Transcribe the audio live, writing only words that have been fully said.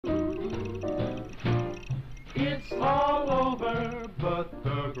It's all over but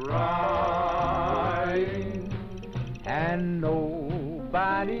the crying, and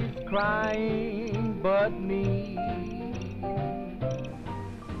nobody's crying but me.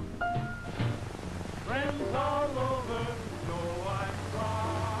 Friends all over know I'm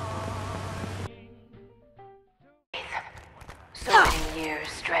crying. So many years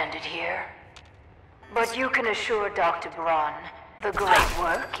stranded here. But you can assure Dr. Braun, the great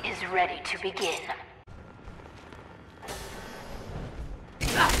work is ready to begin.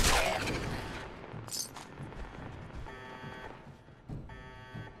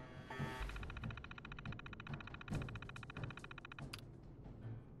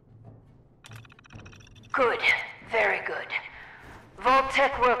 Good. Very good.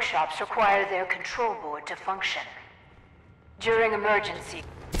 Vault-Tec workshops require their control board to function. During emergency...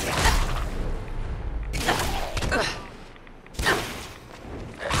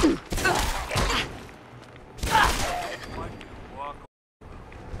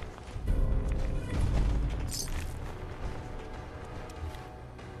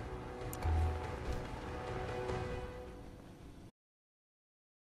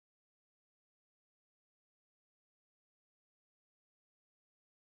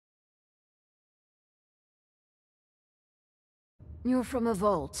 You're from a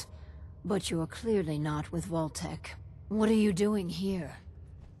vault, but you're clearly not with Vault-Tec. What are you doing here?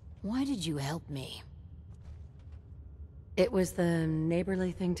 Why did you help me? It was the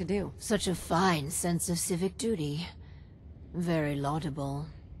neighborly thing to do. Such a fine sense of civic duty. Very laudable.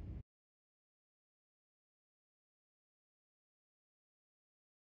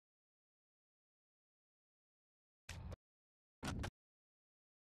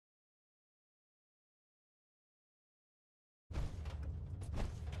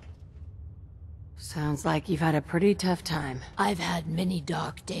 Sounds like you've had a pretty tough time. I've had many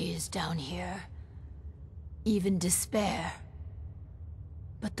dark days down here. Even despair.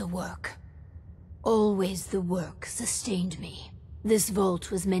 But the work, always the work, sustained me. This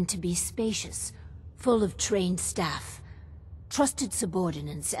vault was meant to be spacious, full of trained staff, trusted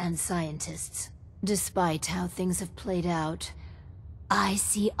subordinates and scientists. Despite how things have played out, I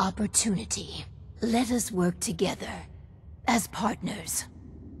see opportunity. Let us work together, as partners.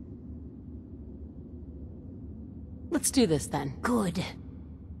 Let's do this then. Good.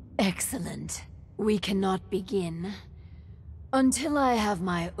 Excellent. We cannot begin until I have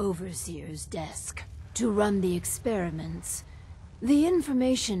my overseer's desk to run the experiments. The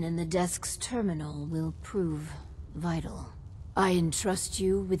information in the desk's terminal will prove vital. I entrust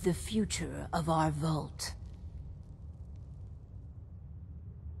you with the future of our vault.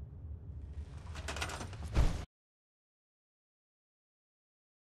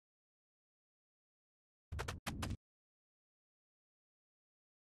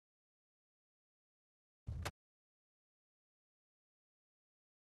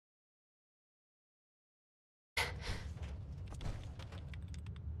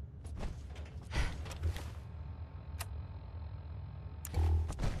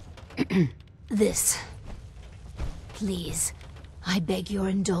 This. Please, I beg your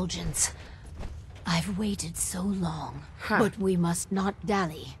indulgence. I've waited so long, but we must not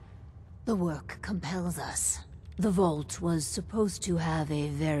dally. The work compels us. The vault was supposed to have a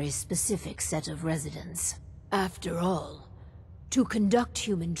very specific set of residents. After all, to conduct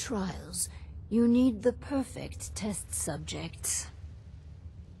human trials, you need the perfect test subjects.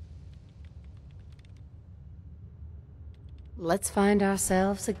 Let's find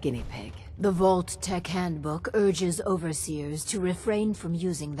ourselves a guinea pig. The Vault-Tec Handbook urges overseers to refrain from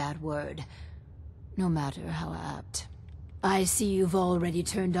using that word, no matter how apt. I see you've already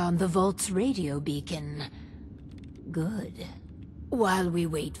turned on the Vault's radio beacon. Good. While we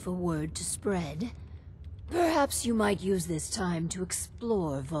wait for word to spread, perhaps you might use this time to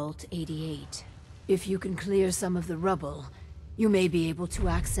explore Vault 88. If you can clear some of the rubble, you may be able to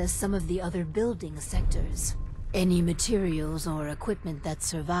access some of the other building sectors. Any materials or equipment that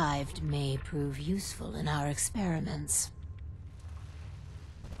survived may prove useful in our experiments.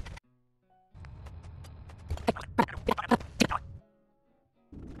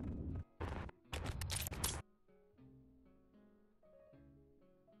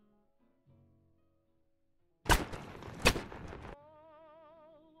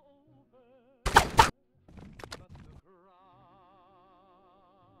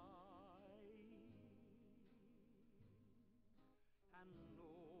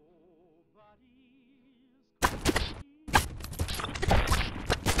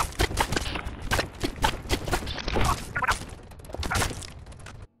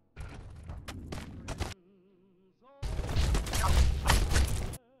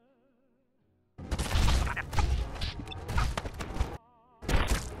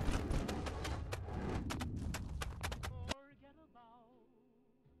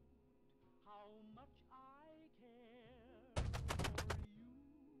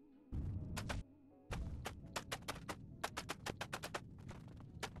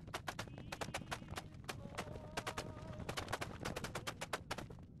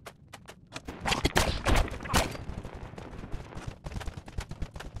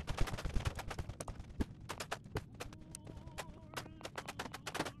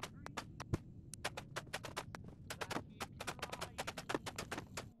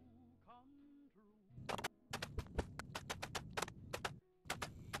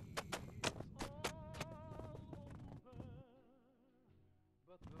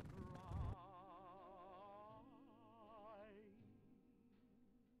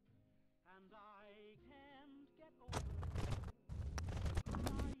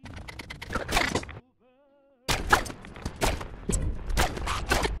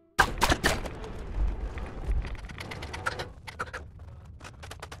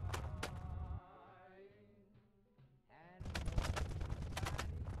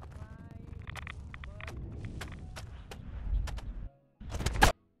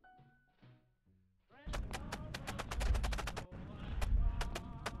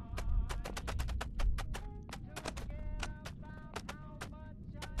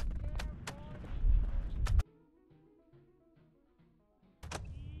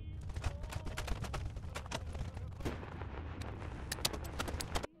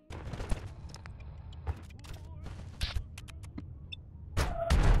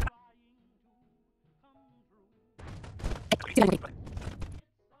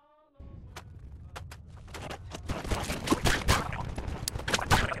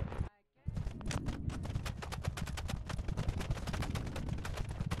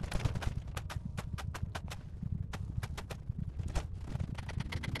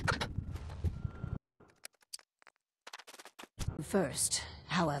 First,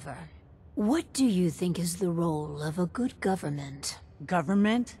 however, what do you think is the role of a good government?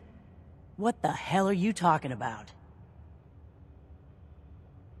 Government? What the hell are you talking about?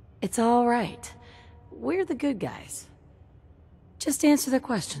 It's all right. We're the good guys. Just answer the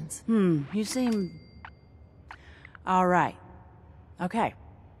questions. You seem... All right. Okay.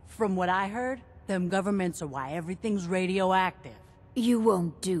 From what I heard, them governments are why everything's radioactive. You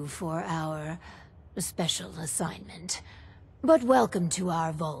won't do for our special assignment. But welcome to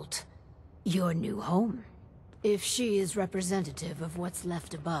our vault. Your new home. If she is representative of what's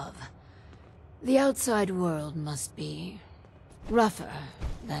left above, the outside world must be rougher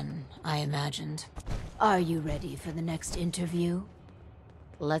than I imagined. Are you ready for the next interview?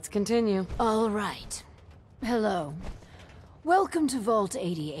 Let's continue. All right. Hello. Welcome to Vault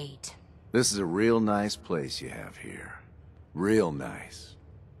 88. This is a real nice place you have here. Real nice.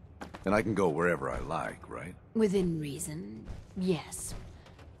 And I can go wherever I like, right? Within reason, yes.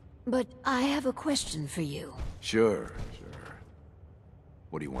 But I have a question for you. Sure.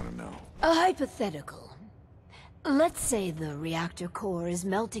 What do you want to know? A hypothetical. Let's say the reactor core is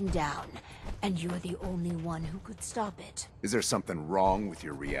melting down, and you're the only one who could stop it. Is there something wrong with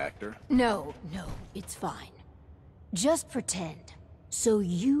your reactor? No, it's fine. Just pretend, so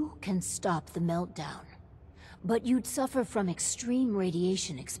you can stop the meltdown. But you'd suffer from extreme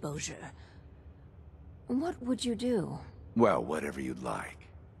radiation exposure. What would you do? Well, whatever you'd like.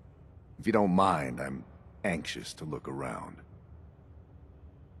 If you don't mind, I'm anxious to look around.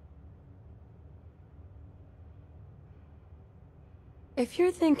 If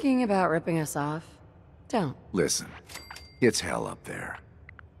you're thinking about ripping us off, don't. Listen, it's hell up there.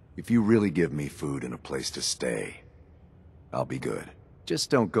 If you really give me food and a place to stay, I'll be good.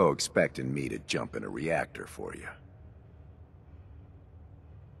 Just don't go expecting me to jump in a reactor for you.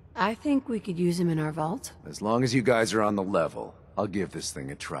 I think we could use him in our vault. As long as you guys are on the level, I'll give this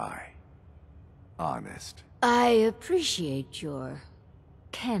thing a try. Honest. I appreciate your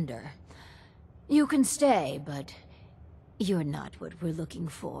candor. You can stay, but you're not what we're looking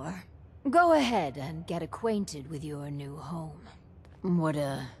for. Go ahead and get acquainted with your new home. What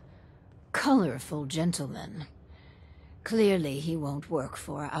a colorful gentleman. Clearly he won't work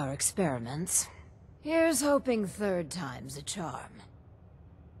for our experiments. Here's hoping third time's a charm.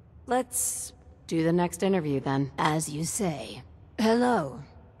 Let's do the next interview then. As you say. Hello.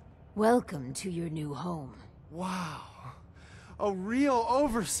 Welcome to your new home. Wow. A real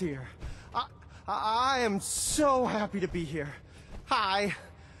overseer. I am so happy to be here. Hi.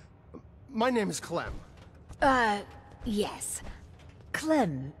 My name is Clem. Yes.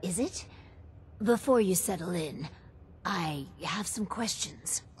 Clem, is it? Before you settle in, I have some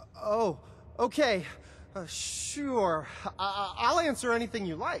questions. Oh, okay. Sure. I'll answer anything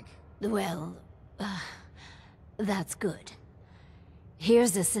you like. Well, that's good.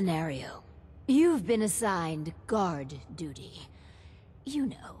 Here's a scenario. You've been assigned guard duty. You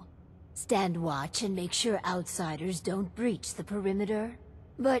know, stand watch and make sure outsiders don't breach the perimeter.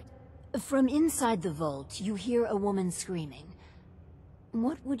 But from inside the vault, you hear a woman screaming.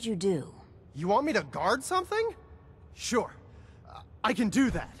 What would you do? You want me to guard something? Sure. I can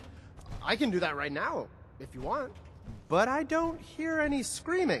do that. I can do that right now, if you want. But I don't hear any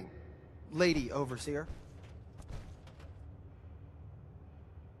screaming, Lady Overseer.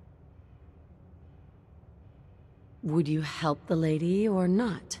 Would you help the lady or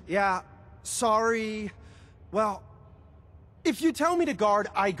not? Yeah, sorry. Well, if you tell me to guard,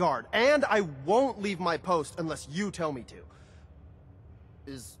 I guard. And I won't leave my post unless you tell me to.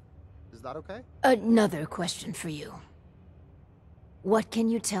 Is that okay? Another question for you. What can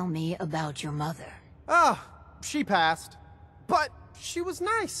you tell me about your mother? She passed. But she was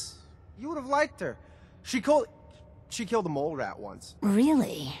nice. You would have liked her. She killed a mole rat once.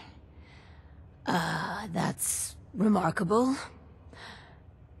 Really? That's remarkable.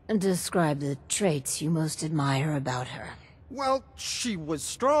 Describe the traits you most admire about her. Well, she was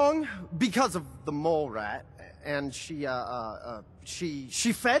strong because of the mole rat, and she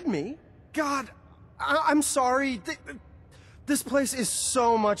fed me. God, I'm sorry. This place is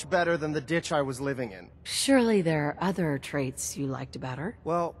so much better than the ditch I was living in. Surely there are other traits you liked about her.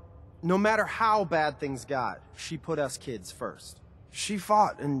 Well, no matter how bad things got, she put us kids first. She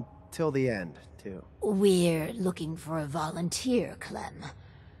fought until the end, too. We're looking for a volunteer, Clem.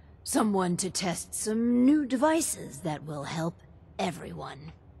 Someone to test some new devices that will help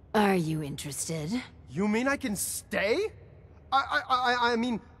everyone. Are you interested? You mean I can stay? I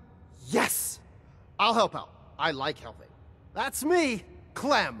mean, yes! I'll help out. I like helping. That's me,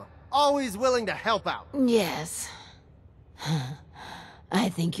 Clem. Always willing to help out. Yes. I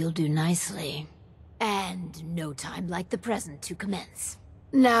think you'll do nicely. And no time like the present to commence.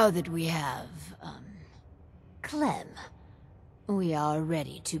 Now that we have, Clem, we are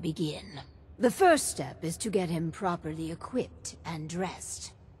ready to begin. The first step is to get him properly equipped and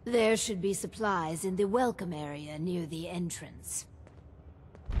dressed. There should be supplies in the welcome area near the entrance.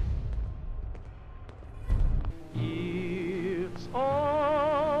 It's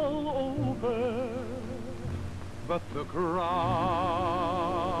all over, but the cry,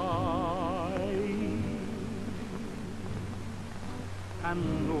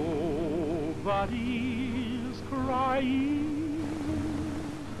 and nobody's crying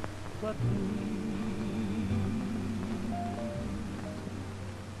but me.